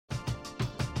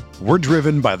We're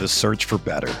driven by the search for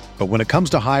better. But when it comes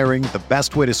to hiring, the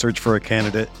best way to search for a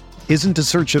candidate isn't to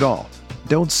search at all.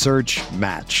 Don't search,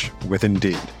 match with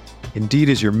Indeed. Indeed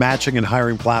is your matching and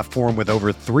hiring platform with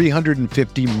over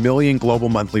 350 million global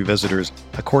monthly visitors,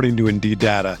 according to Indeed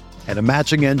data, and a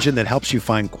matching engine that helps you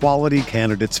find quality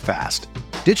candidates fast.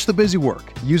 Ditch the busy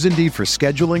work. Use Indeed for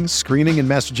scheduling, screening, and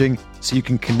messaging so you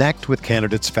can connect with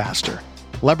candidates faster.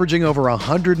 Leveraging over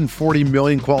 140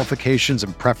 million qualifications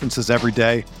and preferences every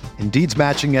day, Indeed's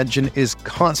matching engine is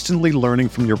constantly learning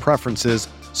from your preferences,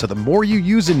 so the more you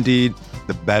use Indeed,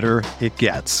 the better it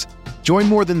gets. Join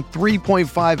more than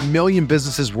 3.5 million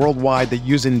businesses worldwide that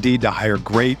use Indeed to hire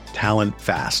great talent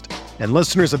fast. And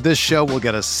listeners of this show will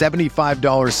get a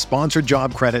 $75 sponsored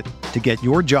job credit to get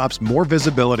your jobs more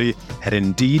visibility at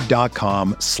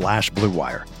Indeed.com/Blue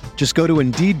Wire. Just go to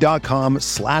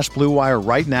Indeed.com/Blue Wire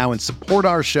right now and support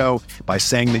our show by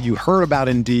saying that you heard about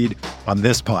Indeed on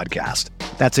this podcast.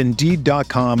 That's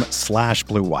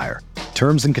Indeed.com/Blue Wire.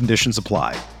 Terms and conditions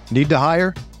apply. Need to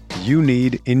hire? You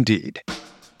need Indeed.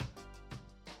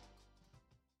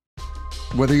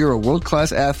 Whether you're a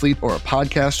world-class athlete or a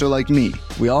podcaster like me,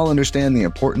 we all understand the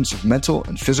importance of mental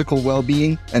and physical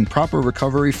well-being and proper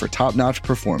recovery for top-notch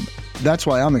performance. That's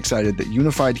why I'm excited that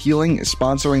Unified Healing is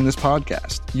sponsoring this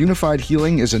podcast. Unified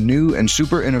Healing is a new and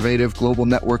super innovative global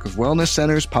network of wellness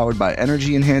centers powered by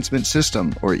Energy Enhancement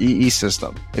System, or EE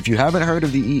System. If you haven't heard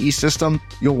of the EE System,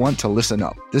 you'll want to listen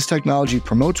up. This technology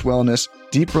promotes wellness,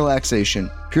 deep relaxation,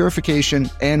 purification,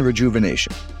 and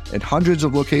rejuvenation. In hundreds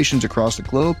of locations across the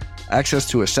globe, access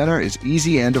to a center is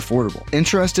easy and affordable.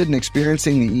 Interested in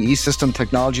experiencing the EE System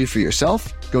technology for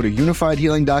yourself? Go to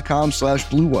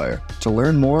unifiedhealing.com/Blue Wire to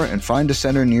learn more and find a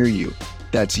center near you.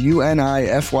 That's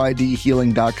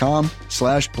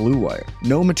UNIFYDhealing.com/Blue Wire.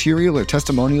 No material or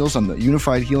testimonials on the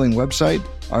Unified Healing website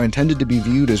are intended to be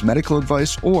viewed as medical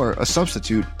advice or a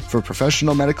substitute for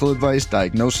professional medical advice,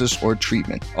 diagnosis, or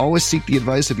treatment. Always seek the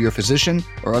advice of your physician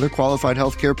or other qualified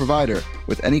healthcare provider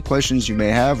with any questions you may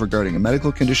have regarding a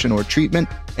medical condition or treatment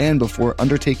and before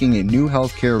undertaking a new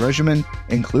healthcare regimen,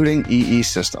 including EE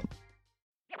System.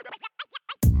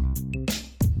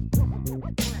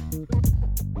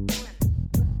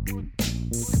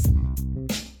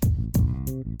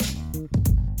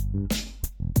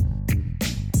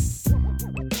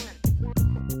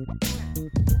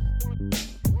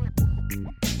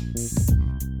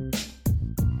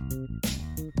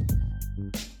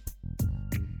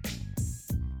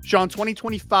 Sean,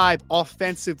 2025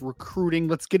 offensive recruiting.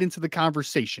 Let's get into the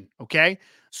conversation, okay?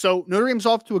 So Notre Dame's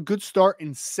off to a good start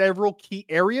in several key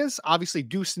areas. Obviously,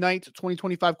 Deuce Knight,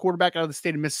 2025 quarterback out of the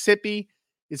state of Mississippi,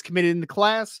 is committed in the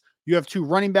class. You have two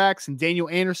running backs, and Daniel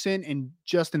Anderson and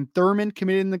Justin Thurman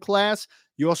committed in the class.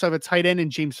 You also have a tight end in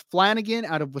James Flanagan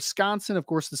out of Wisconsin, of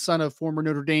course, the son of former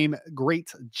Notre Dame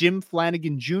great Jim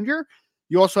Flanagan Jr.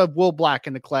 You also have Will Black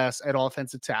in the class at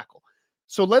offensive tackle.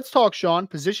 So let's talk, Sean,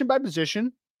 position by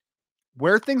position,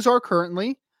 where things are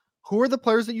currently, who are the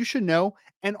players that you should know,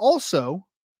 and also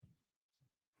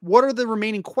what are the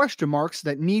remaining question marks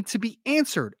that need to be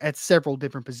answered at several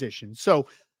different positions. So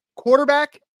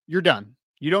quarterback, you're done.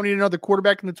 You don't need another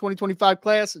quarterback in the 2025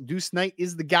 class. Deuce Knight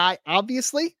is the guy,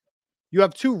 obviously. You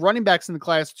have two running backs in the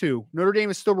class too. Notre Dame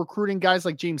is still recruiting guys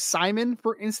like James Simon,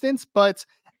 for instance, but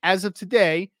as of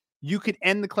today, you could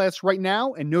end the class right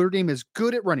now, and Notre Dame is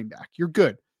good at running back. You're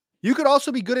good. You could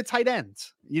also be good at tight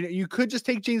ends. You could just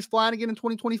take James Flanagan in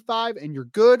 2025 and you're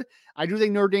good. I do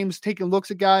think Notre Dame's taking looks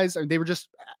at guys.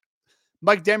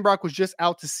 Mike Denbrock was just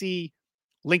out to see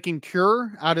Lincoln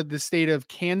Cure out of the state of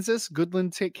Kansas,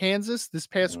 Goodland, Kansas this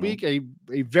past week, a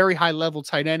very high level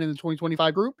tight end in the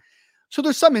 2025 group. So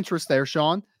there's some interest there,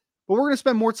 Sean, but we're going to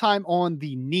spend more time on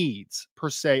the needs per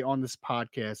se on this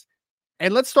podcast.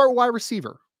 And let's start with wide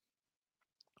receiver.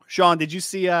 Sean, did you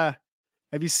see, have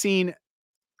you seen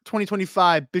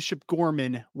 2025 Bishop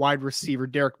Gorman wide receiver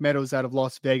Derek Meadows out of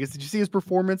Las Vegas? Did you see his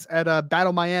performance at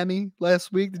Battle Miami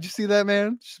last week? Did you see that,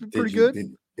 man? Pretty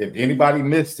good. If anybody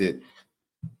missed it,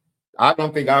 I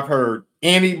don't think I've heard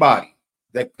anybody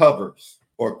that covered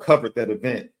that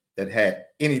event that had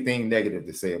anything negative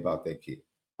to say about that kid.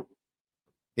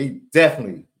 He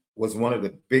definitely was one of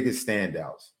the biggest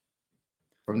standouts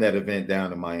from that event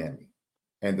down in Miami.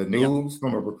 And the news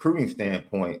from a recruiting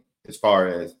standpoint, as far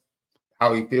as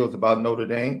how he feels about Notre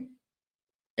Dame.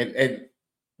 And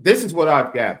this is what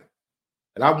I've gathered.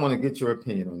 And I want to get your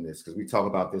opinion on this because we talk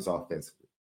about this offensively.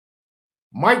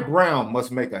 Mike Brown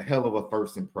must make a hell of a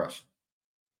first impression.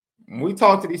 When we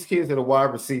talk to these kids that are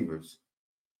wide receivers,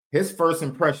 his first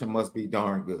impression must be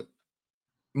darn good. It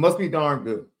must be darn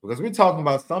good because we're talking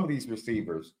about some of these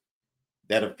receivers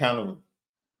that have kind of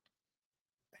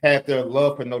had their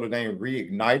love for Notre Dame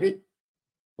reignited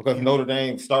because Notre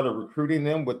Dame started recruiting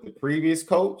them with the previous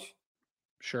coach.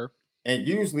 Sure. And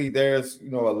usually there's, a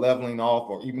leveling off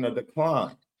or even a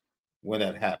decline when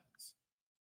that happens.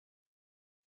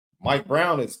 Mike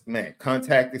Brown has,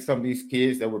 contacted some of these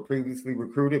kids that were previously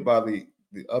recruited by the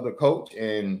other coach,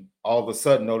 and all of a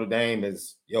sudden Notre Dame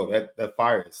is, that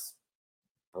fire is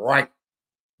bright,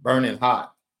 burning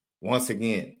hot once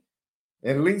again.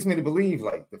 And it leads me to believe,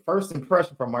 like, the first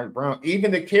impression from Mike Brown,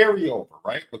 even the carryover,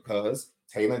 right? Because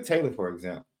Taylor, for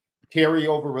example,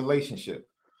 carryover relationship.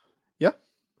 Yeah.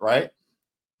 Right?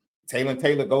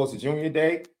 Taylor goes to junior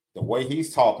day, the way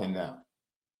he's talking now,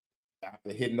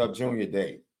 after hitting up junior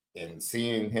day and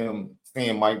seeing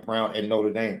Mike Brown at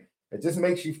Notre Dame, it just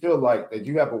makes you feel like that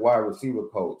you have a wide receiver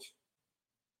coach,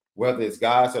 whether it's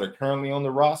guys that are currently on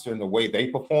the roster and the way they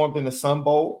performed in the Sun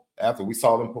Bowl after we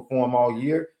saw them perform all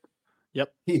year.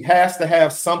 Yep. He has to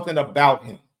have something about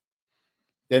him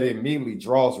that immediately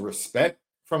draws respect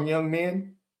from young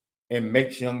men and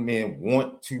makes young men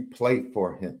want to play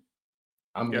for him.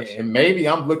 I mean, and maybe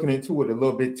I'm looking into it a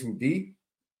little bit too deep,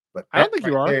 but I don't think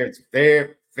you are. It's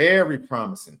very, very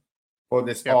promising for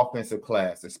this offensive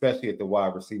class, especially at the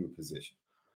wide receiver position.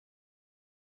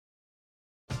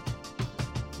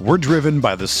 We're driven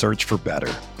by the search for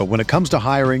better. But when it comes to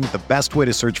hiring, the best way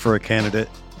to search for a candidate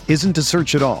isn't to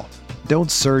search at all.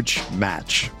 Don't search,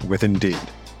 match with Indeed.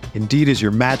 Indeed is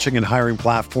your matching and hiring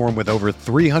platform with over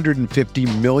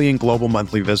 350 million global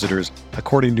monthly visitors,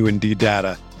 according to Indeed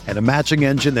data, and a matching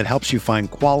engine that helps you find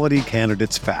quality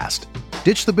candidates fast.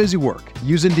 Ditch the busy work.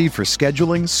 Use Indeed for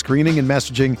scheduling, screening, and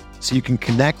messaging so you can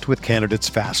connect with candidates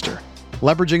faster.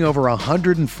 Leveraging over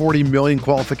 140 million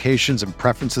qualifications and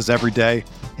preferences every day,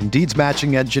 Indeed's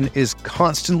matching engine is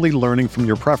constantly learning from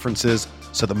your preferences,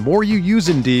 so the more you use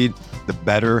Indeed, the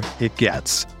better it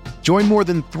gets. Join more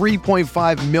than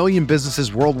 3.5 million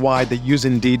businesses worldwide that use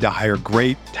Indeed to hire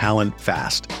great talent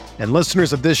fast. And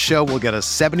listeners of this show will get a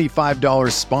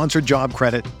 $75 sponsored job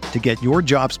credit to get your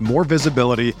jobs more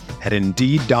visibility at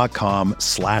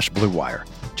Indeed.com/Blue Wire.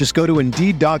 Just go to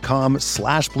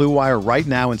Indeed.com/Blue Wire right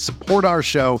now and support our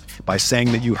show by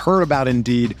saying that you heard about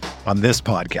Indeed on this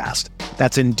podcast.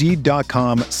 That's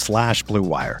Indeed.com/Blue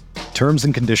Wire. Terms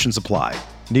and conditions apply.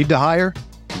 Need to hire?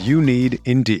 You need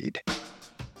Indeed.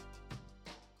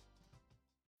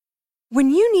 When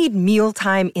you need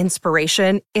mealtime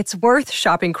inspiration, it's worth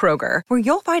shopping Kroger, where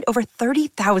you'll find over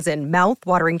 30,000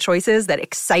 mouth-watering choices that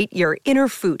excite your inner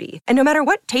foodie. And no matter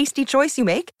what tasty choice you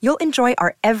make, you'll enjoy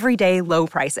our everyday low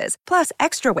prices, plus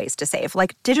extra ways to save,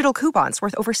 like digital coupons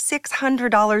worth over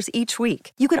 $600 each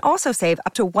week. You can also save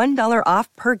up to $1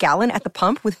 off per gallon at the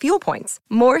pump with fuel points.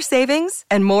 More savings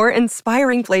and more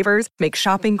inspiring flavors make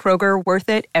shopping Kroger worth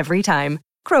it every time.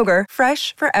 Kroger,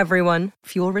 fresh for everyone.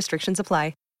 Fuel restrictions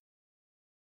apply.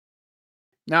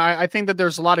 Now, I think that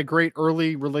there's a lot of great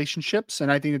early relationships,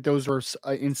 and I think that those are,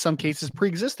 in some cases,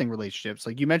 pre-existing relationships.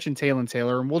 Like you mentioned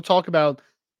Taylor, and we'll talk about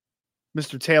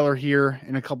Mr. Taylor here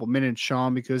in a couple minutes,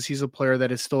 Sean, because he's a player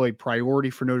that is still a priority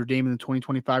for Notre Dame in the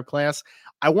 2025 class.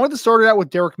 I wanted to start it out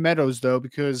with Derek Meadows, though,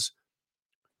 because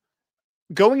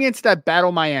going into that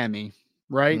Battle Miami,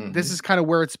 right, this is kind of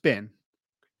where it's been.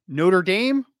 Notre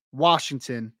Dame,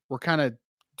 Washington, were kind of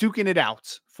duking it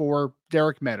out for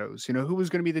Derek Meadows, who was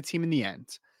going to be the team in the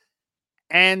end.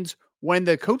 And when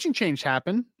the coaching change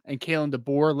happened and Kalen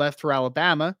DeBoer left for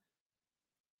Alabama,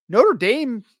 Notre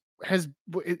Dame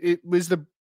it was the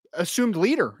assumed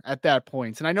leader at that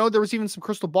point. And I know there was even some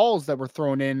crystal balls that were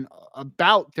thrown in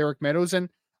about Derek Meadows, and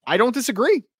I don't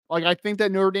disagree. Like, I think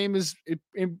that Notre Dame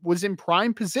was in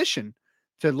prime position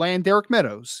to land Derek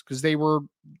Meadows because they were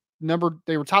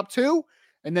top two,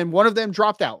 and then one of them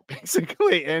dropped out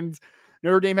basically. And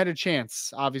Notre Dame had a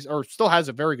chance, obviously, or still has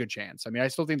a very good chance. I mean, I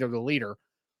still think they're the leader.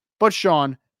 But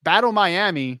Sean, Battle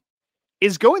Miami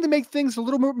is going to make things a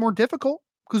little bit more difficult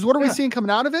because what are we seeing coming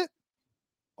out of it?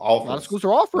 Offers. A lot of schools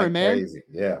are offering, man. Crazy.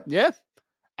 Yeah. Yeah.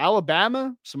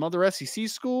 Alabama, some other SEC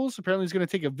schools. Apparently he's going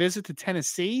to take a visit to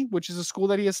Tennessee, which is a school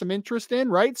that he has some interest in,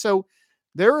 right? So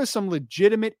there is some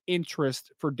legitimate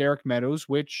interest for Derek Meadows,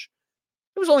 which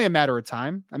it was only a matter of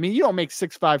time. I mean, you don't make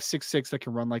 6'5", 6'6" that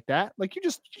can run like that. Like you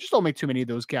just don't make too many of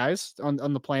those guys on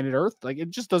the planet Earth. Like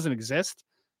it just doesn't exist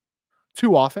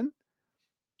too often.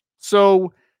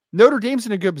 So Notre Dame's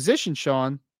in a good position,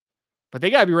 Sean, but they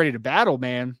got to be ready to battle,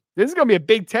 man. This is going to be a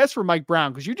big test for Mike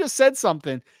Brown because you just said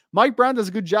something. Mike Brown does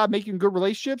a good job making good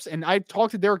relationships, and I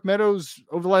talked to Derek Meadows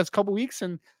over the last couple of weeks,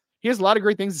 and he has a lot of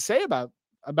great things to say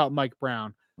about Mike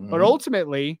Brown. But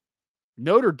ultimately,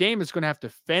 Notre Dame is going to have to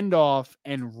fend off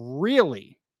and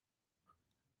really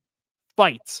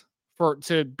fight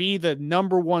to be the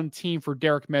number one team for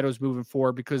Derek Meadows moving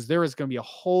forward, because there is going to be a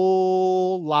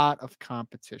whole lot of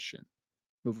competition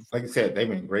moving forward. Like you said,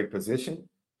 they're in great position.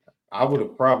 I would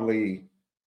have probably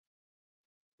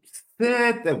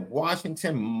said that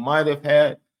Washington might have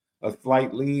had a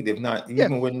slight lead, if not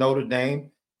even with Notre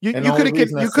Dame. You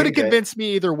could have convinced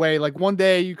me either way. Like one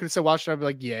day you could have said Washington, I'd be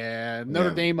like, yeah,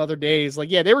 Notre Dame. Other days, like,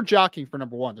 yeah, they were jockeying for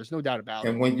number one. There's no doubt about it.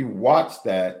 And when you watch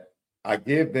that, I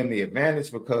give them the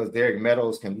advantage because Derek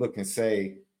Meadows can look and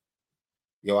say,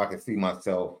 yo, I can see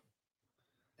myself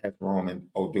at Roman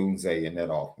Odunze in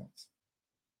that offense.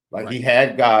 Like he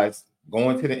had guys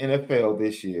going to the NFL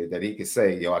this year that he could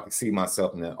say, yo, I can see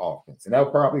myself in that offense. And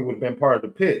that probably would have been part of the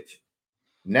pitch.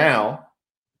 Now,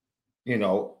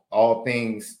 all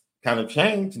things kind of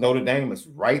changed. Notre Dame is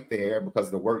right there because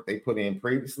of the work they put in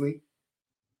previously.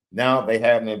 Now they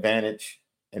have an advantage,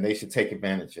 and they should take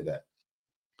advantage of that.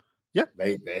 Yeah.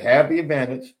 They have the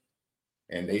advantage,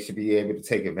 and they should be able to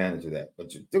take advantage of that.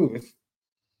 But dude,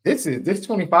 this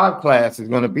 25 class is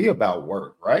going to be about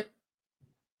work, right?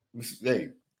 Hey,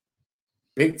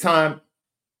 big time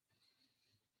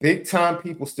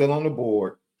people still on the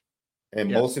board. And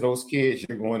most of those kids,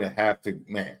 you're going to have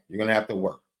to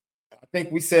work. I think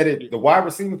we said it, the wide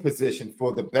receiver position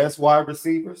for the best wide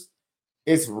receivers,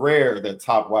 it's rare that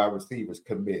top wide receivers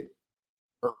commit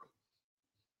early.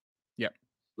 Yep.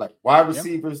 Like wide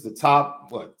receivers, the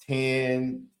top,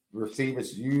 10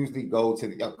 receivers usually go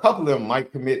to a couple of them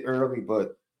might commit early,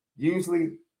 but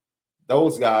usually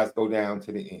those guys go down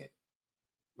to the end.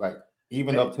 Like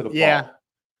even up to the fall.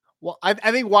 Well, I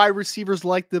think wide receivers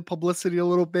like the publicity a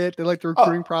little bit. They like the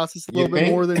recruiting process a little bit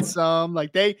more than some.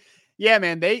 Like they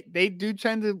do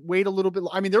tend to wait a little bit.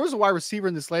 I mean, there was a wide receiver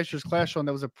in this last year's class, Sean,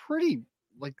 that was a pretty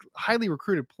highly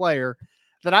recruited player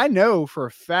that I know for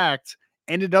a fact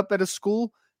ended up at a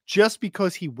school just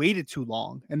because he waited too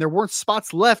long and there weren't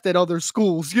spots left at other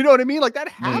schools. You know what I mean? Like that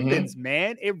happens,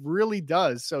 man. It really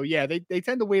does. So yeah, they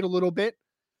tend to wait a little bit,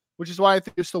 which is why I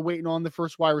think they're still waiting on the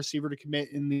first wide receiver to commit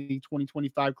in the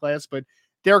 2025 class. But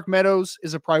Derek Meadows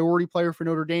is a priority player for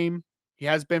Notre Dame. He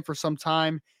has been for some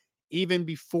time. Even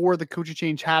before the coaching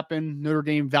change happened, Notre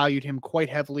Dame valued him quite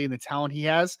heavily in the talent he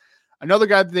has. Another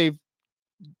guy that they've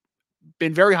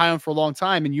been very high on for a long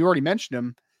time, and you already mentioned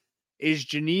him, is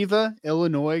Geneva,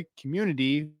 Illinois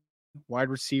community wide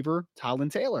receiver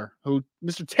Tylan Taylor, who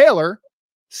Mr. Taylor,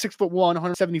 6'1",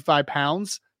 175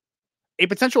 pounds, a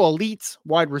potential elite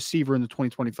wide receiver in the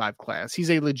 2025 class.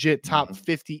 He's a legit top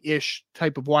 50-ish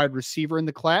type of wide receiver in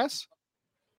the class.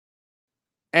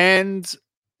 And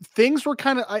things were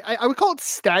kind of, I would call it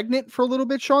stagnant for a little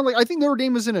bit, Sean. Like I think Notre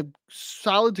Dame was in a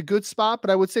solid to good spot,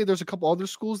 but I would say there's a couple other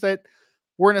schools that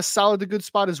were in a solid to good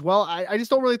spot as well. I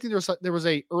just don't really think there was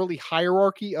a early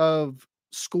hierarchy of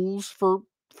schools for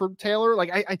Taylor.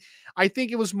 Like I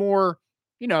think it was more,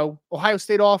 Ohio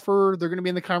State offer, they're going to be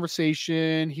in the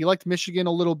conversation. He liked Michigan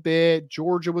a little bit.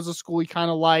 Georgia was a school he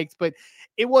kind of liked, but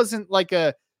it wasn't like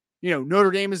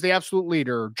Notre Dame is the absolute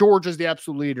leader. Georgia's the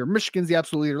absolute leader. Michigan's the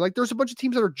absolute leader. Like there's a bunch of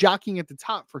teams that are jockeying at the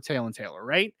top for Tylan Taylor,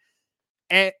 right?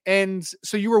 And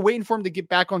so you were waiting for him to get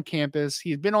back on campus.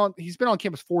 He's been on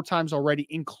campus 4 times already,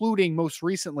 including most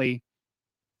recently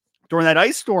during that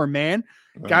ice storm, man.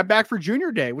 Right. Got back for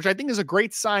junior day, which I think is a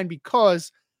great sign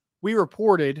because we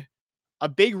reported a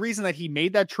big reason that he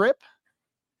made that trip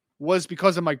was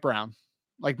because of Mike Brown.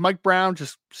 Like Mike Brown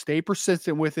just stay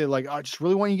persistent with it. Like, I just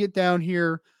really want you to get down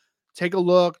here, take a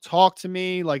look, talk to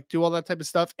me, like do all that type of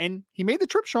stuff. And he made the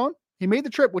trip, Sean. He made the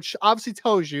trip, which obviously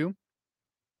tells you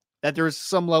that there's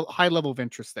some high level of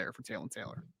interest there for Tylan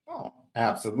Taylor. Oh,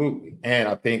 absolutely. And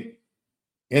I think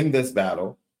in this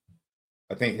battle,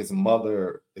 I think his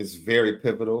mother is very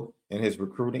pivotal in his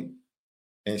recruiting.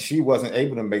 And she wasn't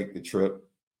able to make the trip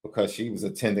because she was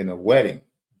attending a wedding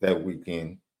that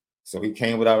weekend. So he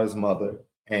came without his mother,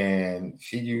 and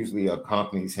she usually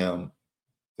accompanies him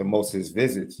to most of his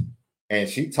visits. And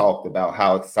she talked about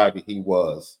how excited he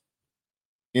was,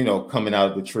 coming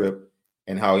out of the trip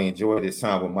and how he enjoyed his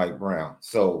time with Mike Brown.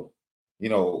 So,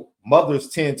 mothers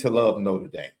tend to love Notre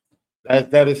Dame.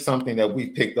 That is something that we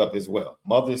picked up as well.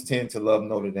 Mothers tend to love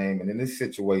Notre Dame. And in this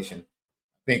situation,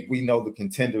 I think we know the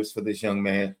contenders for this young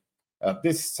man.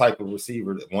 This type of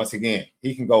receiver, once again,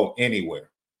 he can go anywhere.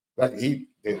 But he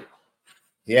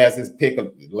has his pick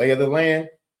of lay of the land.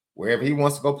 Wherever he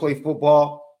wants to go play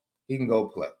football, he can go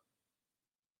play.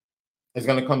 It's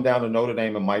going to come down to Notre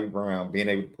Dame and Mike Brown being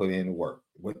able to put in the work.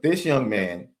 With this young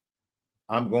man,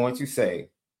 I'm going to say,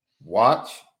 watch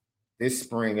this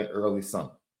spring and early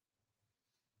summer.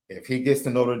 If he gets to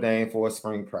Notre Dame for a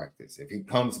spring practice, if he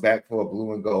comes back for a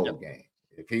blue and gold game,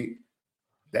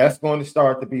 That's going to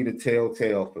start to be the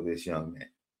telltale for this young man,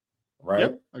 right?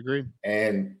 Yep, agree.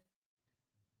 And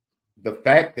the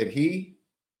fact that he,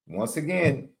 once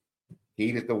again,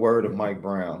 heeded the word of Mike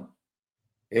Brown.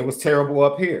 It was terrible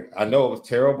up here. I know it was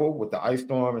terrible with the ice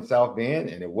storm in South Bend,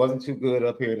 and it wasn't too good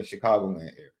up here in the Chicagoland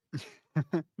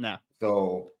area. No.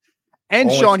 So,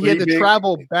 and Sean, he had to big,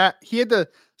 travel back. He had to.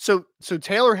 So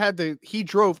Taylor he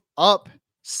drove up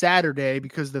Saturday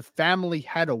because the family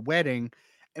had a wedding,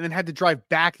 and then had to drive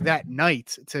back that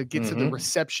night to get to the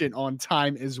reception on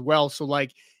time as well. So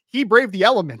like he braved the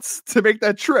elements to make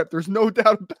that trip. There's no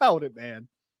doubt about it, man.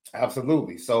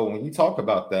 Absolutely. So when you talk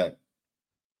about that,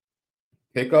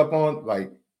 pick up on like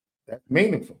that's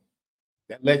meaningful.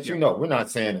 That lets you know we're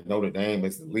not saying that Notre Dame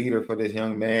is the leader for this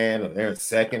young man or they're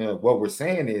second. Or what we're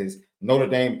saying is Notre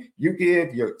Dame, you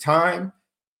give your time,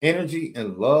 energy,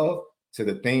 and love to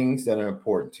the things that are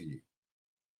important to you.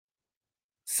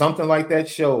 Something like that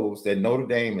shows that Notre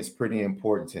Dame is pretty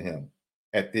important to him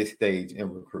at this stage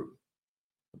in recruiting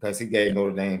because he gave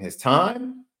Notre Dame his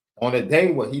time on a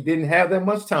day where he didn't have that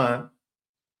much time,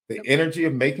 the energy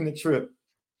of making the trip,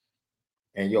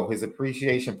 and his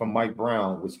appreciation from Mike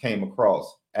Brown, which came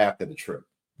across after the trip.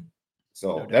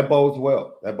 So that bodes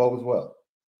well. That bodes well.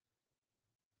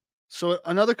 So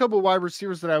another couple of wide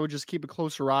receivers that I would just keep a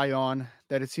closer eye on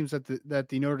that it seems that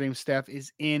the Notre Dame staff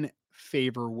is in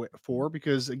favor for,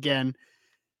 because again,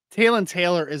 Taylor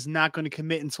Taylor is not going to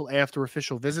commit until after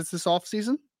official visits this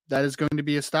offseason. That is going to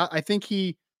be a stop. I think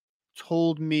he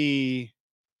told me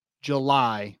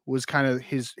July was kind of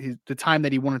the time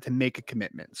that he wanted to make a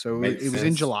commitment. So it was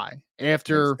in July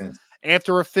after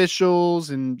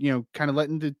officials and, kind of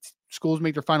letting the schools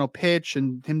make their final pitch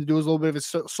and him to do a little bit of his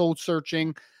soul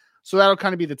searching. So that'll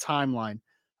kind of be the timeline.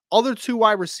 Other two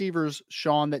wide receivers,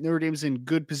 Sean, that Notre Dame's in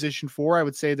good position for, I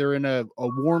would say they're in a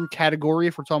warm category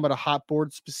if we're talking about a hot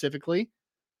board specifically.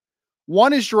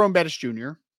 One is Jerome Bettis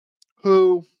Jr.,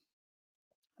 who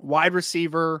wide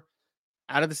receiver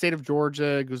out of the state of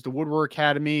Georgia, goes to Woodward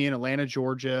Academy in Atlanta,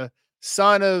 Georgia,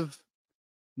 son of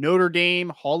Notre Dame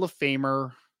Hall of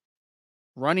Famer,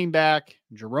 running back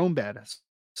Jerome Bettis,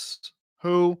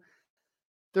 who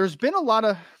there's been a lot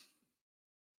of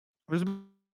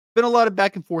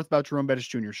back and forth about Jerome Bettis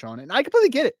Jr., Sean, and I completely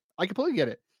get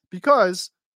it. Because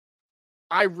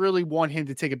I really want him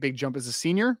to take a big jump as a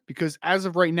senior, because as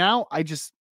of right now,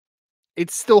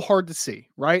 it's still hard to see,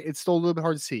 right? It's still a little bit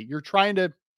hard to see. You're trying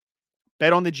to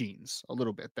bet on the genes a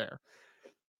little bit there.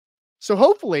 So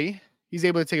hopefully he's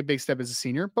able to take a big step as a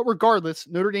senior. But regardless,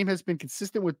 Notre Dame has been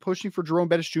consistent with pushing for Jerome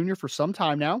Bettis Jr. for some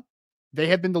time now. They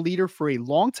have been the leader for a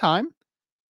long time.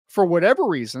 For whatever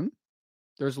reason,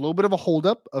 there's a little bit of a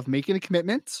holdup of making a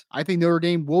commitment. I think Notre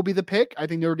Dame will be the pick. I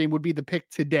think Notre Dame would be the pick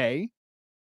today.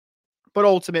 But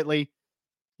ultimately,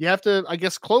 you have to, I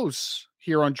guess, close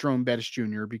here on Jerome Bettis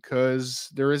Jr. because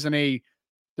there isn't a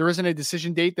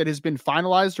decision date that has been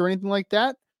finalized or anything like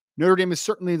that. Notre Dame is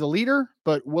certainly the leader,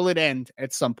 but will it end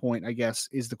at some point, I guess,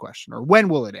 is the question. Or when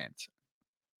will it end?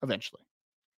 Eventually.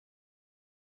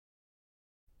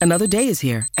 Another day is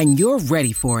here, and you're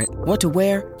ready for it. What to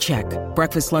wear? Check.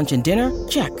 Breakfast, lunch, and dinner?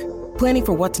 Check. Planning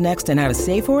for what's next and how to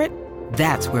save for it?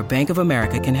 That's where Bank of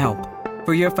America can help.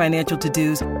 For your financial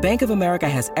to-dos, Bank of America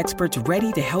has experts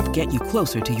ready to help get you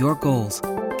closer to your goals.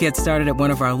 Get started at one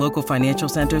of our local financial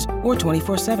centers or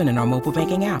 24/7 in our mobile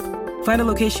banking app. Find a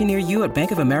location near you at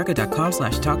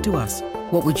bankofamerica.com/talktous.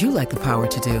 What would you like the power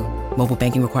to do? Mobile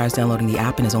banking requires downloading the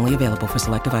app and is only available for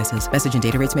select devices. Message and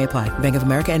data rates may apply. Bank of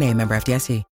America NA, member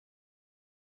FDIC.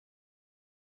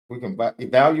 We can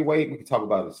evaluate, we can talk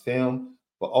about his film,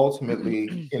 but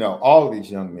ultimately, all of these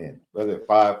young men, whether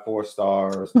 5, 4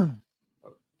 stars,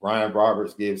 Ryan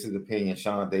Roberts gives his opinion,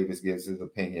 Sean Davis gives his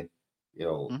opinion,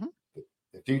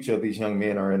 the future of these young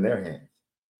men are in their hands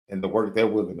and the work they're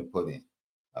willing to put in.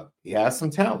 He has some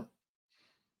talent.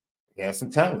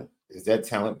 Is that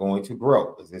talent going to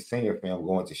grow? Is this senior film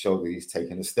going to show that he's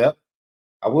taking a step?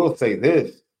 I will say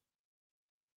this.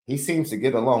 He seems to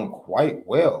get along quite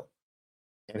well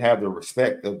and have the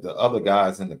respect of the other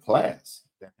guys in the class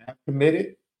that have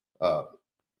committed.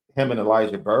 Him and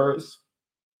Elijah Burris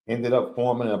ended up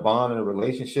forming a bond and a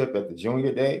relationship at the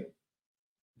junior day.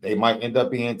 They might end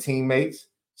up being teammates.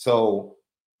 So,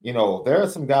 there are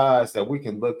some guys that we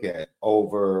can look at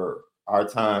over our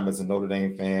time as a Notre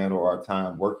Dame fan or our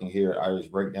time working here at Irish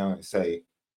Breakdown and say,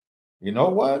 you know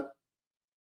what?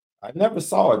 I never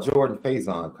saw a Jordan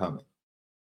Faison coming,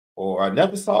 or I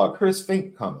never saw a Chris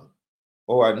Fink coming,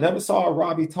 or I never saw a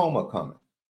Robbie Toma coming.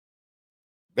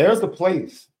 There's a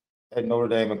place at Notre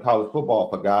Dame in college football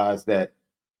for guys that,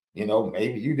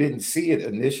 maybe you didn't see it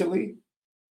initially,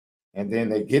 and then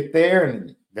they get there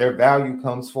and their value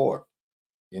comes forth.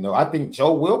 I think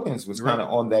Joe Wilkins was kind of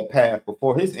on that path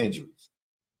before his injuries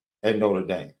at Notre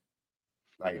Dame.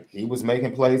 Like, he was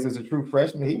making plays as a true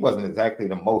freshman. He wasn't exactly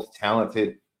the most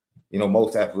talented,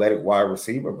 most athletic wide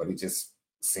receiver, but he just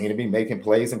seemed to be making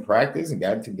plays in practice and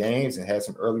got into games and had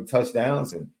some early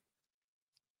touchdowns, and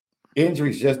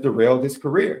injuries just derailed his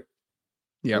career.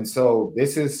 Yeah. And so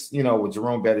this is, with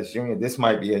Jerome Bettis Jr., this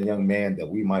might be a young man that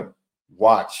we might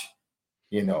watch,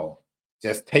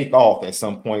 just take off at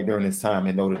some point during his time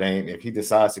in Notre Dame if he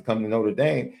decides to come to Notre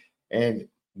Dame. And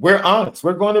we're honest.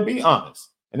 We're going to be honest.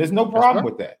 And there's no problem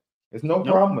with that. There's no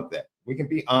problem with that. We can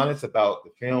be honest about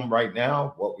the film right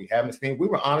now, what we haven't seen. We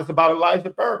were honest about Elijah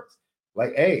Burris.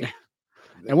 Like, hey.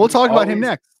 And we'll talk about him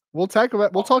next. We'll talk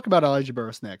about Elijah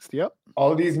Burris next. Yep.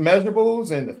 All of these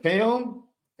measurables and the film,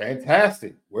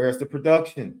 fantastic. Where's the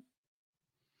production?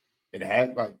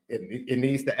 It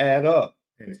needs to add up.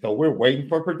 And so we're waiting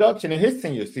for production in his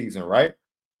senior season, right?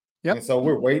 Yep. And so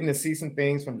we're waiting to see some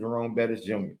things from Jerome Bettis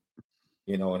Jr.,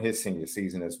 in his senior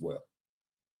season as well.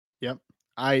 Yep.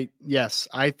 I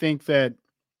think that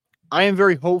I am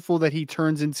very hopeful that he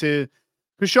turns into,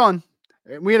 because Sean,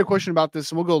 we had a question about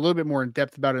this and we'll go a little bit more in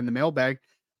depth about it in the mailbag,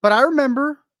 but I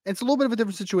remember, it's a little bit of a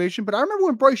different situation, but I remember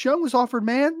when Bryce Young was offered,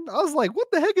 man, I was like,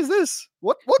 what the heck is this?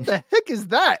 What the heck is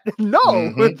that? No,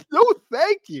 no,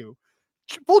 thank you.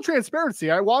 Full transparency.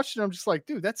 I watched it. I'm just like,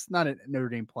 dude, that's not a Notre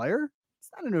Dame player. It's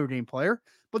not a Notre Dame player.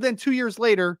 But then 2 years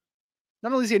later,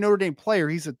 not only is he a Notre Dame player,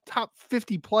 he's a top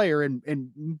 50 player and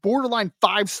borderline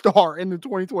 5-star in the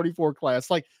 2024 class.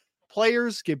 Like,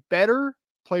 players get better,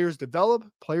 players develop,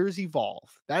 players evolve.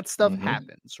 That stuff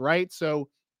happens, right? So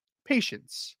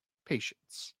patience.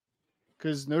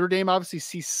 Because Notre Dame obviously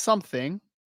sees something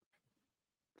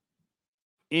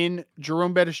in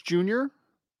Jerome Bettis Jr.,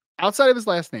 outside of his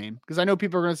last name, because I know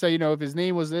people are going to say, if his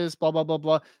name was this, blah, blah, blah,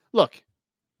 blah. Look,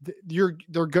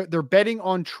 they're betting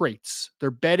on traits.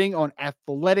 They're betting on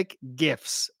athletic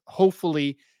gifts,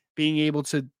 hopefully being able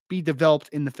to be developed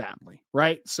in the family,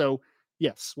 right? So,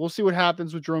 yes, we'll see what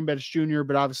happens with Jerome Bettis Jr.,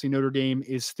 but obviously Notre Dame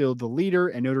is still the leader,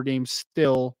 and Notre Dame's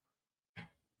still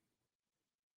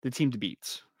the team to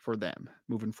beat for them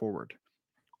moving forward.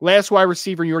 Last wide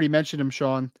receiver, you already mentioned him,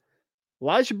 Sean,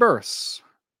 Elijah Burris,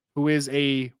 who is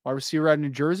a wide receiver out of New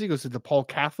Jersey, goes to DePaul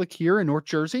Catholic here in North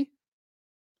Jersey.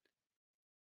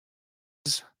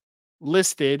 He's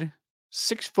listed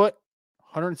 6 foot,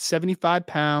 175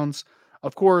 pounds.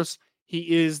 Of course,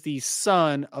 he is the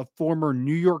son of former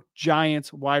New York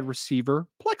Giants wide receiver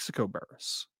Plexico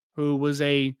Burris, who was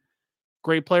a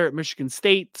great player at Michigan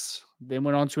State, then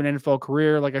went on to an NFL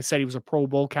career. Like I said, he was a Pro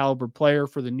Bowl caliber player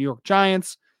for the New York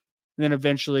Giants. And then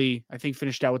eventually, I think,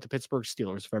 finished out with the Pittsburgh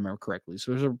Steelers, if I remember correctly.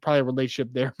 So there's probably a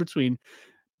relationship there between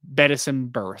Bettis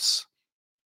and Burris.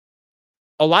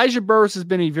 Elijah Burris has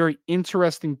been a very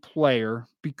interesting player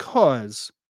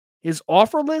because his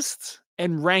offer list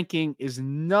and ranking is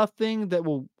nothing that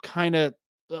will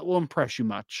impress you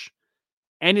much.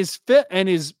 And his fit and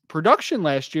his production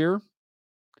last year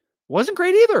wasn't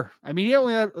great either. I mean,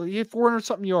 he had 400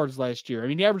 something yards last year. I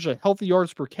mean, he averaged a healthy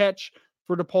yards per catch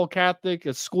for DePaul Catholic,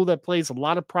 a school that plays a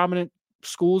lot of prominent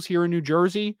schools here in New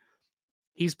Jersey.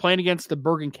 He's playing against the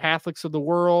Bergen Catholics of the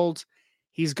world.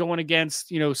 He's going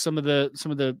against, some of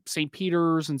the St.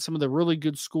 Peter's and some of the really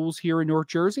good schools here in North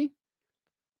Jersey.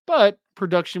 But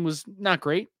production was not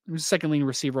great. He was a second leading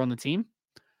receiver on the team.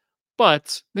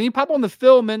 But then you pop on the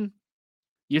film and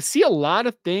you see a lot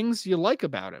of things you like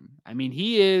about him. I mean,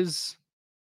 he is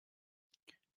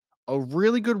a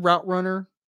really good route runner,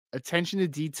 attention to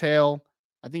detail.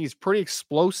 I think he's pretty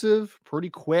explosive, pretty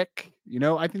quick.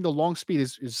 I think the long speed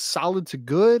is solid to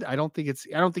good. I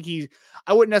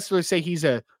wouldn't necessarily say he's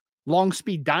a long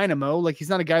speed dynamo. Like, he's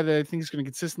not a guy that I think is going to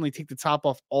consistently take the top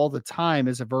off all the time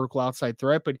as a vertical outside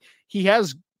threat, but he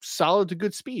has solid to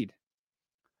good speed.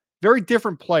 Very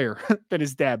different player than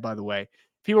his dad, by the way.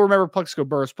 People remember Plexico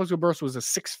Burris. Plexico Burris was a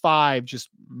 6'5", just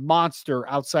monster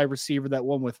outside receiver that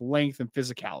won with length and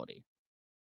physicality.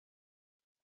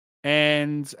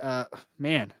 And,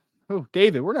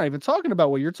 David, we're not even talking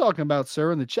about what you're talking about,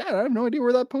 sir, in the chat. I have no idea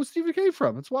where that post even came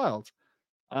from. It's wild.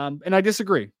 And I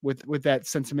disagree with that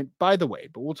sentiment, by the way,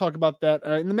 but we'll talk about that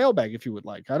in the mailbag if you would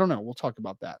like. I don't know. We'll talk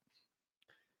about that.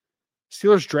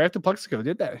 Steelers drafted Plexico,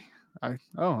 did they?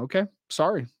 Okay.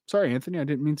 Sorry, Anthony. I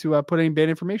didn't mean to put any bad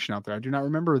information out there. I do not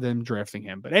remember them drafting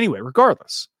him. But anyway,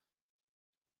 regardless,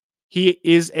 he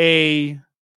is a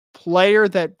player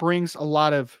that brings a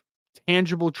lot of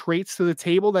tangible traits to the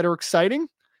table that are exciting.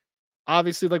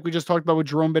 Obviously, like we just talked about with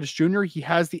Jerome Bettis Jr., he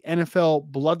has the NFL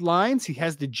bloodlines. He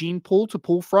has the gene pool to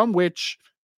pull from, which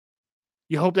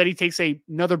you hope that he takes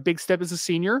another big step as a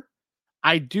senior.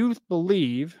 I do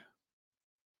believe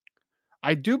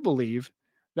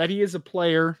that he is a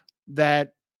player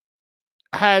that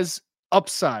has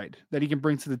upside that he can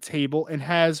bring to the table and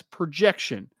has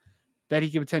projection that he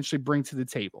can potentially bring to the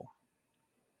table.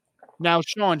 Now,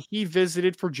 Sean, he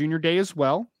visited for junior day as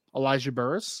well, Elijah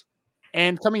Burris,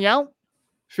 and coming out,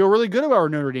 feel really good about where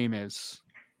Notre Dame is.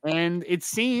 And it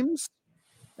seems,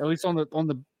 at least on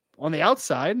the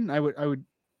outside, I would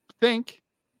think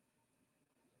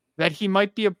that he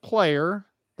might be a player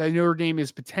that Notre Dame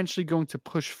is potentially going to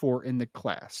push for in the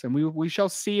class. And we shall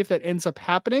see if that ends up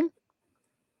happening.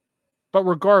 But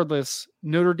regardless,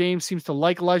 Notre Dame seems to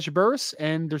like Elijah Burris,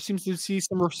 and there seems to see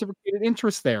some reciprocated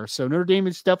interest there. So Notre Dame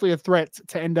is definitely a threat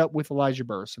to end up with Elijah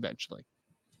Burris eventually.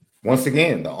 Once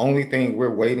again, the only thing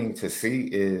we're waiting to see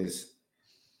is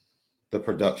the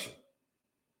production,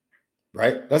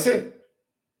 right? That's it.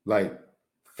 Like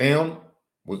film,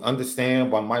 we understand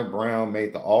why Mike Brown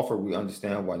made the offer. We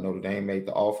understand why Notre Dame made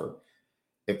the offer.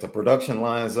 If the production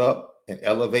lines up and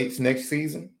elevates next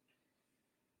season,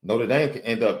 Notre Dame could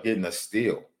end up getting a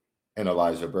steal in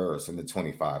Elijah Burris in the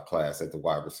 25 class at the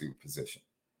wide receiver position.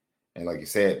 And like you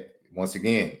said, once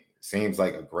again, seems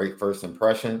like a great first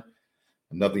impression.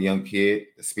 Another young kid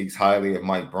that speaks highly of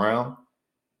Mike Brown.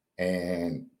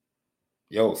 And,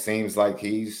 seems like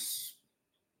he's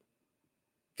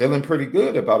feeling pretty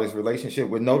good about his relationship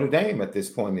with Notre Dame at this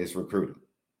point in his recruiting.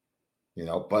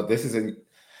 But this is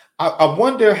I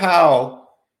wonder how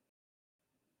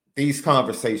these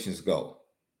conversations go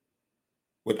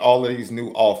with all of these new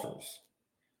offers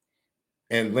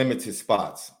and limited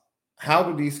spots. How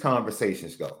do these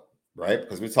conversations go, right?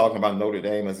 Because we're talking about Notre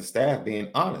Dame as a staff being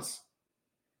honest.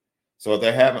 So if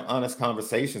they're having honest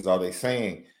conversations, are they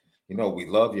saying, we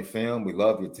love your film, we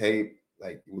love your tape,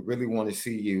 like we really want to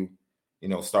see you,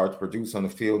 start to produce on the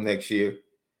field next year,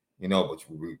 but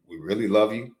we really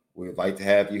love you. We'd like to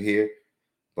have you here,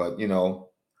 but,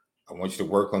 I want you to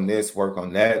work on this, work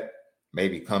on that,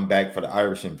 maybe come back for the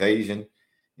Irish invasion,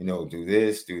 do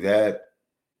this, do that.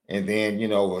 And then,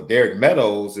 Derek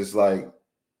Meadows is like,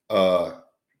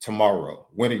 tomorrow,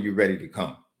 when are you ready to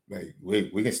come? Like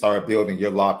we can start building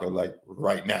your locker like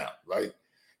right now. Like,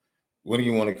 when do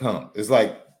you want to come? It's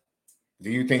like,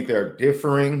 do you think there are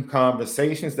differing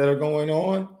conversations that are going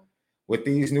on with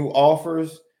these new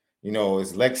offers?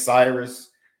 Is Lex Cyrus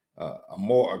a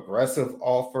more aggressive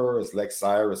offer? Is Lex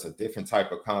Cyrus a different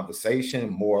type of conversation,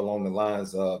 more along the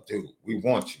lines of, dude, we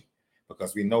want you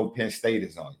because we know Penn State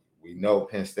is on you. We know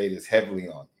Penn State is heavily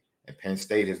on you. And Penn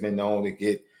State has been known to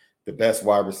get the best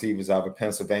wide receivers out of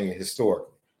Pennsylvania historically.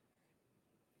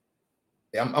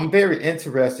 I'm very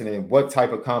interested in what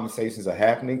type of conversations are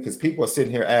happening because people are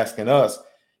sitting here asking us,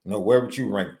 where would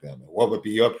you rank them? What would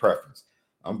be your preference?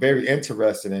 I'm very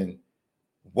interested in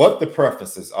what the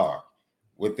preferences are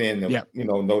within the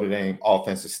Notre Dame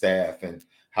offensive staff and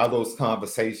how those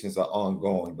conversations are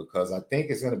ongoing, because I think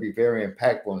it's going to be very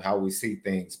impactful on how we see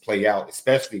things play out,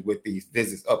 especially with these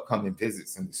visits, upcoming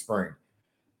visits in the spring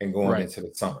and going into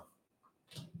the summer.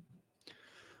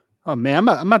 Oh man,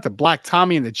 I'm about to black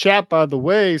Tommy in the chat, by the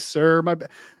way, sir.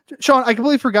 Sean, I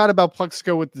completely forgot about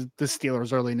Plexico with the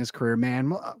Steelers early in his career,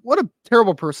 man. What a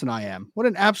terrible person I am. What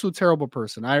an absolute terrible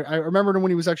person. I remembered him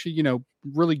when he was actually,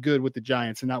 really good with the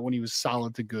Giants and not when he was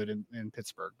solid to good in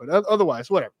Pittsburgh. But otherwise,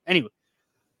 whatever. Anyway,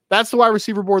 that's the wide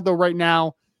receiver board, though, right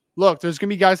now. Look, there's going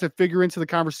to be guys that figure into the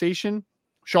conversation.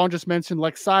 Sean just mentioned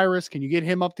Lex Cyrus. Can you get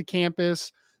him up to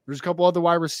campus? There's a couple other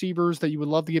wide receivers that you would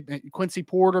love to get. Quincy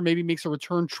Porter maybe makes a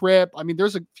return trip. I mean,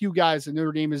 there's a few guys that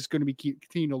Notre Dame is going to be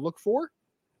continuing to look for.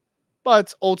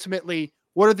 But ultimately,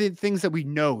 what are the things that we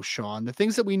know, Sean? The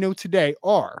things that we know today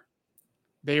are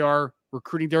they are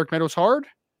recruiting Derek Meadows hard.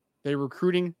 They're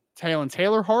recruiting Talon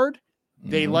Taylor hard.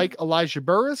 They like Elijah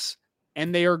Burris.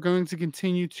 And they are going to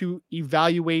continue to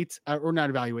evaluate, or not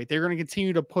evaluate. They're going to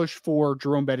continue to push for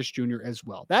Jerome Bettis Jr. as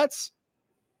well. That's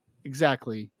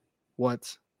exactly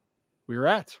what we're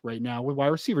at right now with wide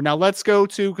receiver. Now let's go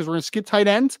to, because we're going to skip tight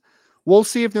end. We'll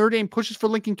see if Notre Dame pushes for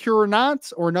Lincoln Cure or not,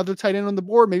 or another tight end on the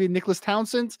board, maybe Nicholas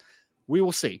Townsend. We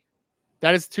will see.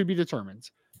 That is to be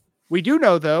determined. We do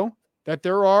know, though, that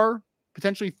there are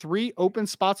potentially 3 open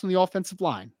spots on the offensive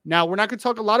line. Now, we're not going to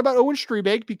talk a lot about Owen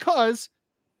Strebig because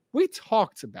we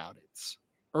talked about it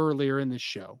earlier in this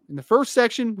show. In the first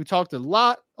section, we talked a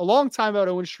long time about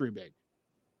Owen Strebig.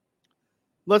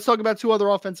 Let's talk about 2 other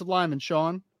offensive linemen,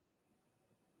 Sean.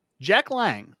 Jack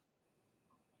Lang,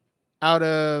 out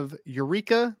of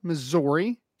Eureka,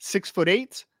 Missouri,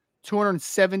 6'8",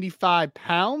 275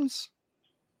 pounds.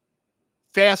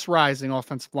 Fast rising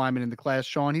offensive lineman in the class,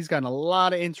 Sean. He's gotten a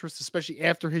lot of interest, especially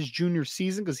after his junior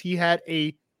season, because he had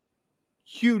a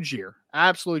huge year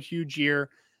Absolute huge year.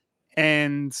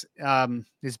 And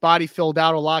his body filled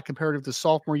out a lot comparative to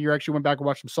sophomore year. Actually went back and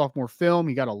watched some sophomore film.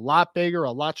 He got a lot bigger,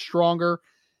 a lot stronger,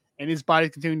 and his body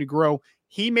continuing to grow.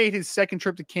 He made his second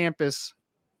trip to campus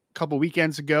a couple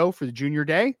weekends ago for the junior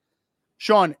day.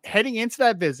 Sean, heading into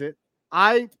that visit,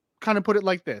 I kind of put it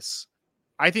like this.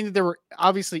 I think that there were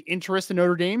obviously interest in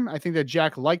Notre Dame. I think that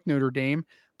Jack liked Notre Dame,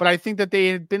 but I think that they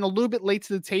had been a little bit late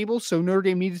to the table, so Notre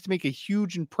Dame needed to make a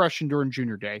huge impression during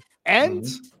junior day. And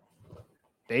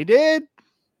they did.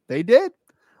 They did.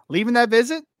 Leaving that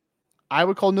visit, I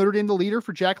would call Notre Dame the leader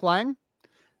for Jack Lang.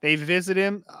 They've visited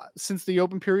him since the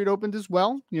open period opened as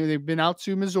well. You know, they've been out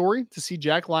to Missouri to see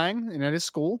Jack Lang and at his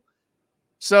school.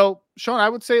 So, Sean, I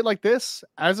would say it like this.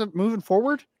 As of moving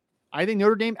forward, I think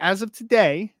Notre Dame, as of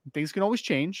today, things can always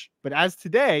change, but as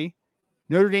today,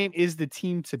 Notre Dame is the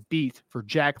team to beat for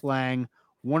Jack Lang,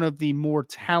 one of the more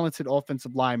talented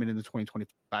offensive linemen in the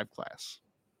 2025 class.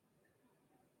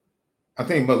 I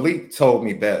think Malik told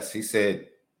me best. He said,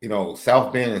 you know,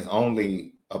 South Bend is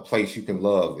only a place you can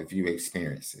love if you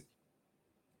experience it.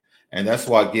 And that's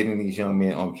why getting these young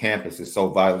men on campus is so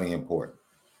vitally important,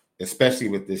 especially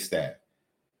with this staff.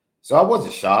 So I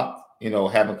wasn't shocked, you know,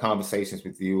 having conversations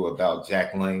with you about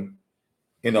Jack Lang,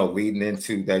 you know, leading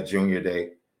into that junior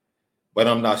day. But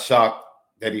I'm not shocked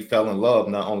that he fell in love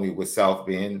not only with South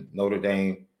Bend, Notre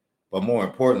Dame, but more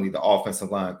importantly, the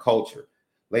offensive line culture.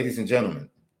 Ladies and gentlemen,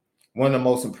 one of the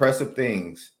most impressive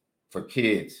things for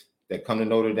kids that come to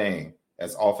Notre Dame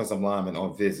as offensive linemen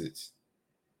on visits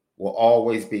will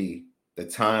always be the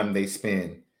time they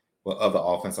spend with other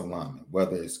offensive linemen,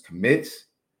 whether it's commits,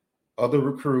 other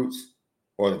recruits,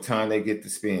 or the time they get to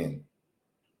spend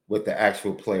with the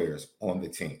actual players on the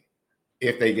team,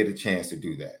 if they get a chance to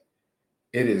do that.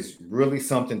 It is really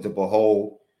something to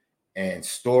behold, and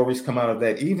stories come out of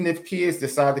that. Even if kids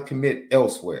decide to commit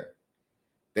elsewhere,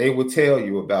 they will tell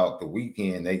you about the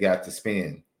weekend they got to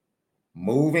spend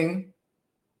moving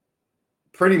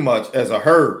pretty much as a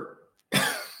herd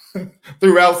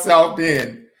throughout South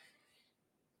Bend,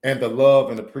 and the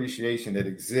love and appreciation that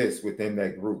exists within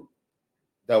that group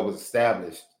that was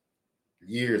established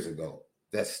years ago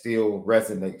that still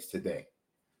resonates today.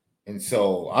 And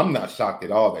so I'm not shocked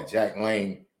at all that Jack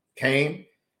Lang came,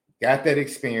 got that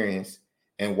experience,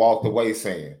 and walked away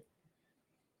saying,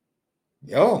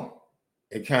 yo,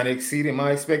 it kind of exceeded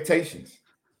my expectations.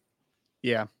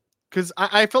 Yeah. Because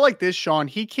I feel like this, Sean,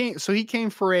 he came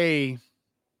for a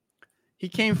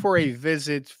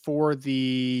visit for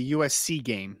the USC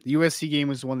game. The USC game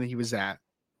was the one that he was at.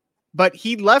 But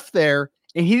he left there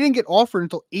and he didn't get offered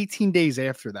until 18 days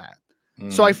after that.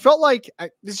 So I felt like,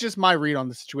 this is just my read on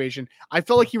the situation. I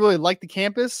felt like he really liked the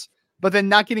campus, but then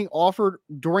not getting offered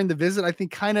during the visit, I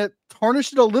think kind of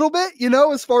tarnished it a little bit, you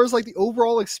know, as far as like the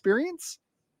overall experience.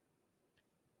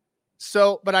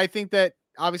 So, but I think that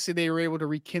obviously they were able to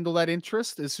rekindle that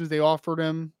interest as soon as they offered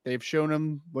him. They've shown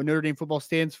him what Notre Dame football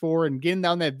stands for, and getting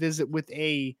down that visit with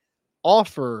a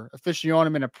offer officially on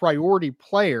him and a priority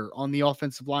player on the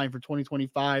offensive line for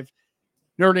 2025.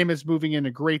 Notre Dame is moving in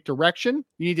a great direction.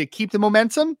 You need to keep the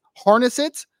momentum, harness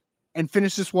it, and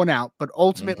finish this one out. But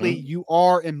ultimately, you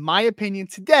are, in my opinion,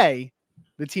 today,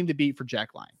 the team to beat for Jack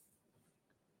Lang.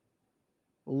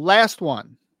 Last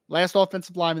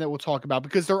offensive lineman that we'll talk about,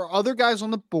 because there are other guys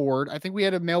on the board. I think we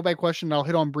had a mailbag question I'll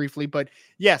hit on briefly, but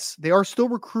yes, they are still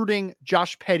recruiting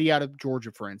Josh Petty out of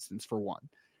Georgia, for instance, for one.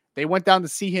 They went down to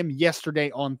see him yesterday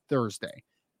on Thursday.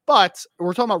 But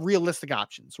we're talking about realistic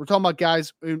options. We're talking about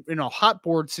guys in a hot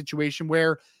board situation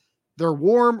where they're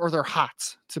warm or they're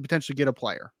hot to potentially get a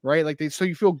player, right? Like so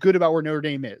you feel good about where Notre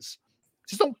Dame is.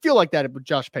 Just don't feel like that with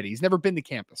Josh Petty. He's never been to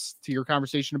campus. To your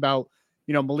conversation about,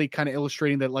 you know, Malik kind of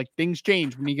illustrating that like things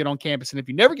change when you get on campus. And if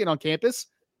you never get on campus,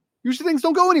 usually things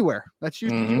don't go anywhere. That's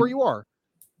usually where you are.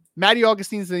 Matty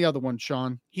Augustine's the other one,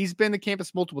 Sean. He's been to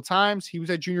campus multiple times. He was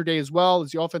at junior day as well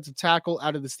as the offensive tackle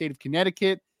out of the state of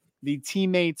Connecticut. The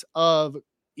teammates of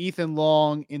Ethan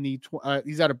Long in the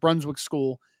he's out of Brunswick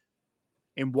School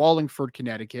in Wallingford,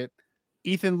 Connecticut.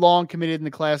 Ethan Long committed in the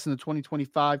class in the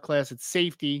 2025 class at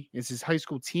safety. Is his high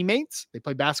school teammates. They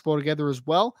play basketball together as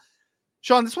well.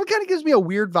 Sean, this one kind of gives me a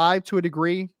weird vibe to a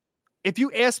degree. If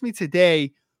you ask me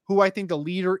today who I think the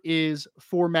leader is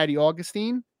for Matty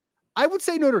Augustine, I would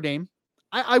say Notre Dame.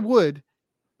 I would.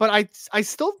 But I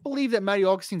still believe that Matty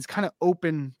Augustine's kind of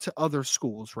open to other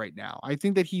schools right now. I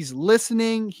think that he's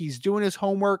listening, he's doing his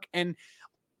homework. And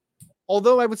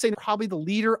although I would say probably the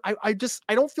leader, I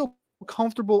don't feel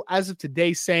comfortable as of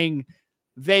today saying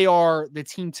they are the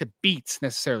team to beat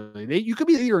necessarily. You could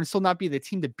be the leader and still not be the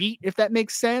team to beat, if that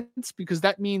makes sense, because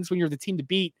that means when you're the team to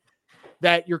beat,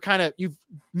 that you've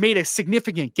made a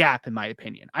significant gap, in my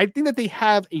opinion. I think that they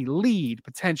have a lead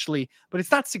potentially, but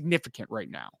it's not significant right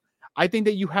now. I think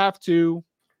that you have to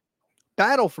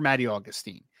battle for Matty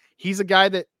Augustine. He's a guy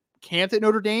that can't at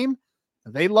Notre Dame.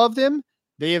 They loved him.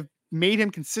 They have made him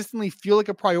consistently feel like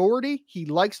a priority. He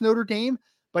likes Notre Dame.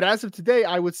 But as of today,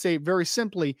 I would say very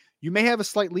simply, you may have a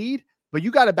slight lead, but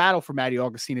you got to battle for Matty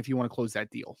Augustine if you want to close that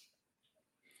deal.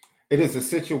 It is a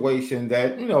situation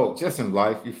that, just in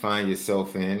life you find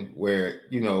yourself in where,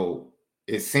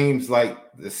 it seems like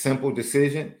the simple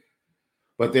decision,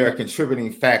 but there are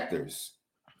contributing factors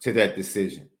to that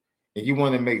decision. And you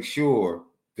want to make sure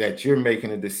that you're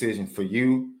making a decision for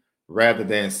you rather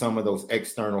than some of those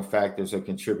external factors or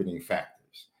contributing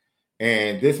factors.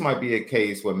 And this might be a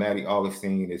case where Matty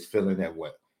Augustine is feeling that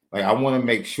way. Like, I want to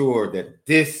make sure that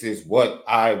this is what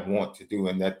I want to do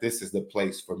and that this is the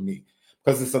place for me.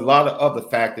 Because it's a lot of other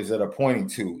factors that are pointing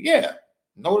to,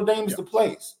 Notre Dame is the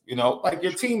place, like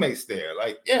your teammates there.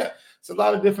 Like, it's a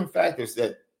lot of different factors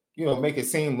that, make it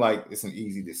seem like it's an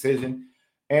easy decision.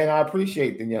 And I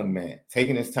appreciate the young man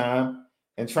taking his time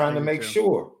and trying to make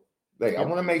sure, I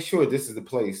want to make sure this is the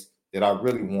place that I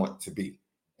really want to be.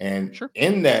 And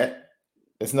in that,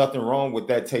 there's nothing wrong with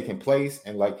that taking place.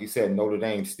 And like you said, Notre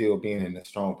Dame still being in a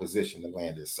strong position to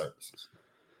land its services.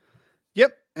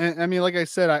 Yep. And I mean, like I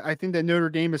said, I think that Notre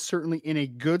Dame is certainly in a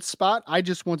good spot. I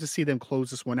just want to see them close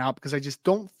this one out because I just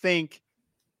don't think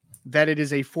that it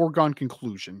is a foregone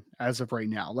conclusion as of right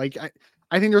now. Like,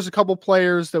 I think there's a couple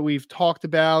players that we've talked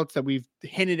about, that we've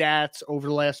hinted at over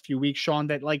the last few weeks, Sean,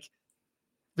 that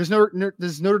does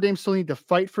Notre Dame still need to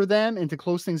fight for them and to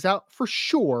close things out? For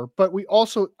sure. But we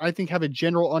also, I think, have a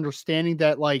general understanding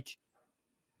that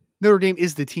Notre Dame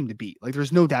is the team to beat.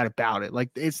 There's no doubt about it.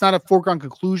 It's not a foregone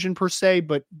conclusion per se,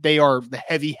 but they are the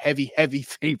heavy, heavy, heavy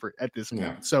favorite at this point.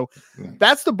 Yeah. So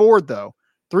that's the board, though.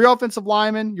 3 offensive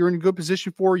linemen you're in a good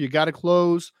position for. You got to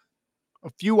close. A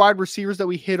few wide receivers that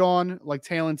we hit on, like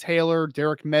Talon Taylor,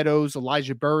 Derek Meadows,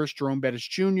 Elijah Burris, Jerome Bettis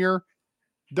Jr.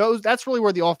 That's really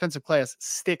where the offensive class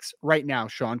sticks right now,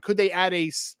 Sean. Could they add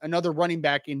another running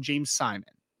back in James Simon?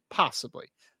 Possibly.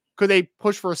 Could they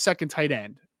push for a second tight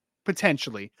end?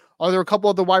 Potentially. Are there a couple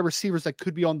of the wide receivers that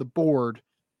could be on the board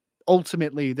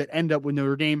ultimately that end up with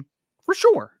Notre Dame? For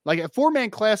sure. A 4-man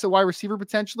class at wide receiver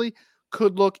potentially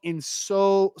could look in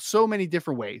so many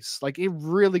different ways. It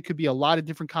really could be a lot of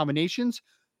different combinations.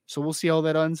 So we'll see how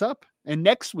that ends up. And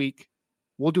next week,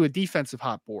 we'll do a defensive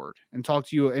hot board and talk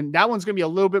to you. And that one's going to be a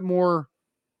little bit more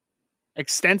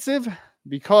extensive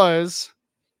because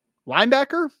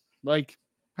linebacker, I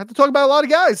have to talk about a lot of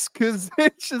guys because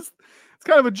it's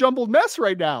kind of a jumbled mess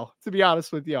right now, to be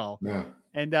honest with y'all. Yeah.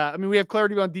 And we have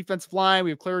clarity on defensive line. We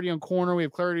have clarity on corner. We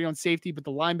have clarity on safety, but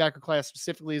the linebacker class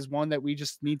specifically is one that we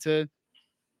just need to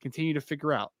continue to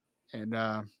figure out. And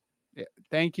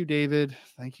thank you, David.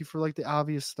 Thank you for the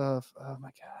obvious stuff. Oh my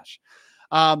gosh.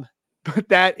 But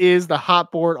that is the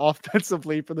hot board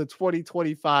offensively for the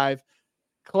 2025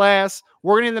 class.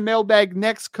 We're going to the mailbag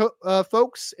next,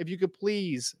 folks. If you could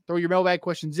please throw your mailbag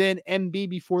questions in, MB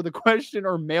before the question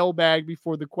or mailbag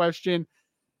before the question.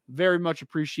 Very much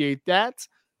appreciate that.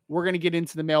 We're going to get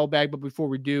into the mailbag, but before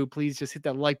we do, please just hit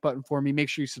that like button for me. Make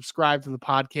sure you subscribe to the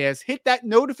podcast. Hit that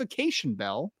notification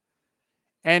bell.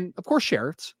 And, of course,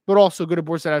 share it. But also go to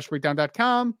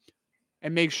boards.ashbreakdown.com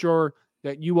and make sure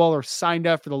that you all are signed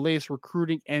up for the latest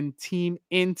recruiting and team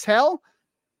intel.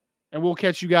 And we'll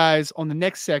catch you guys on the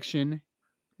next section,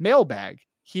 mailbag,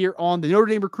 here on the Notre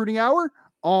Dame Recruiting Hour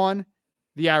on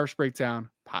the Irish Breakdown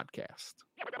podcast.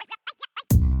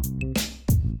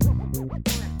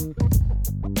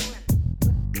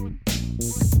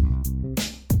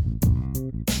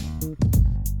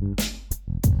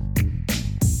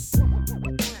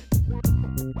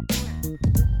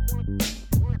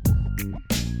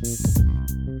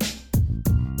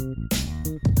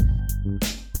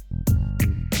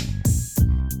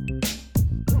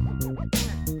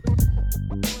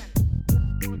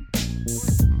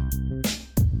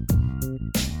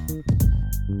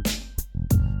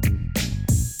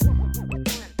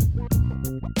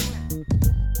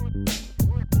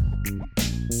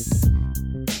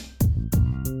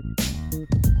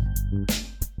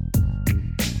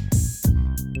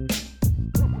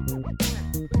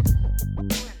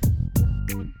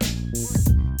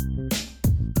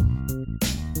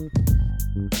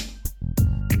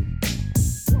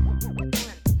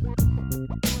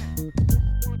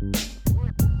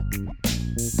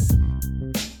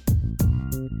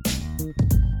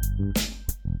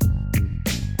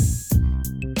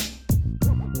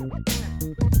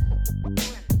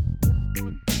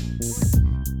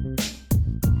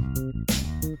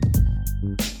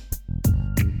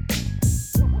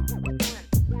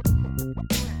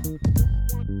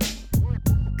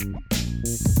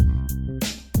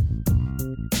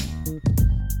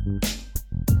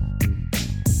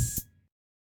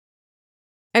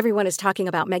 Everyone is talking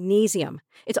about magnesium.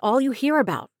 It's all you hear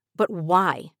about. But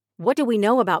why? What do we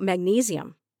know about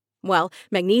magnesium? Well,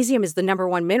 magnesium is the number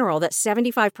one mineral that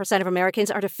 75% of Americans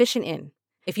are deficient in.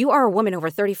 If you are a woman over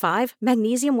 35,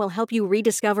 magnesium will help you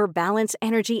rediscover balance,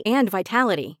 energy, and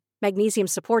vitality. Magnesium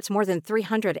supports more than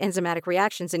 300 enzymatic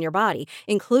reactions in your body,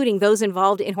 including those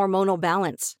involved in hormonal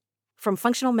balance. From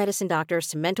functional medicine doctors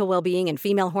to mental well-being and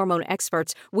female hormone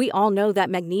experts, we all know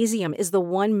that magnesium is the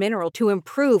one mineral to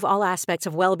improve all aspects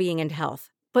of well-being and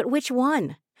health. But which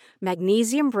one?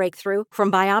 Magnesium Breakthrough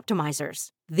from Bioptimizers,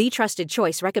 the trusted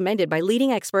choice recommended by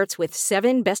leading experts with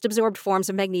 7 best-absorbed forms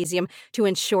of magnesium to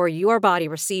ensure your body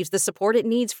receives the support it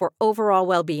needs for overall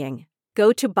well-being.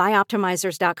 Go to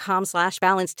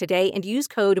bioptimizers.com/balance today and use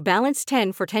code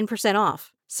BALANCE10 for 10%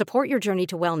 off. Support your journey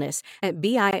to wellness at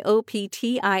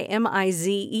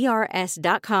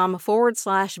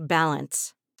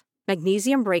bioptimizers.com/balance.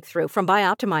 Magnesium Breakthrough from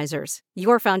Bioptimizers,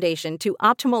 your foundation to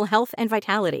optimal health and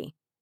vitality.